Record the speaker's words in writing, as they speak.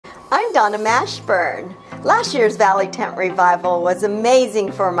I'm Donna Mashburn. Last year's Valley Tent Revival was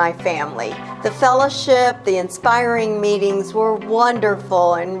amazing for my family. The fellowship, the inspiring meetings were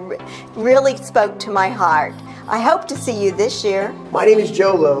wonderful and really spoke to my heart. I hope to see you this year. My name is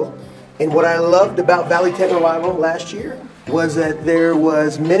Joe Lowe, and what I loved about Valley Tent Revival last year was that there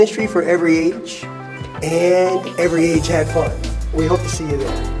was ministry for every age, and every age had fun. We hope to see you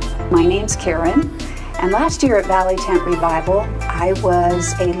there. My name's Karen, and last year at Valley Tent Revival, I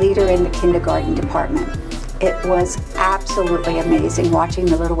was a leader in the kindergarten department. It was absolutely amazing watching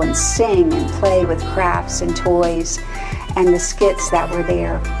the little ones sing and play with crafts and toys and the skits that were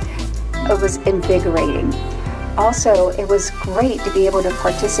there. It was invigorating. Also, it was great to be able to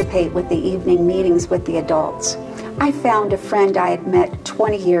participate with the evening meetings with the adults. I found a friend I had met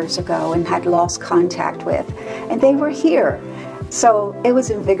 20 years ago and had lost contact with, and they were here. So it was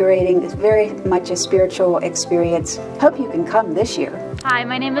invigorating. It's very much a spiritual experience. Hope you can come this year. Hi,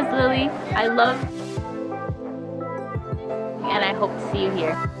 my name is Lily. I love and I hope to see you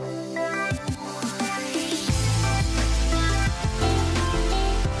here.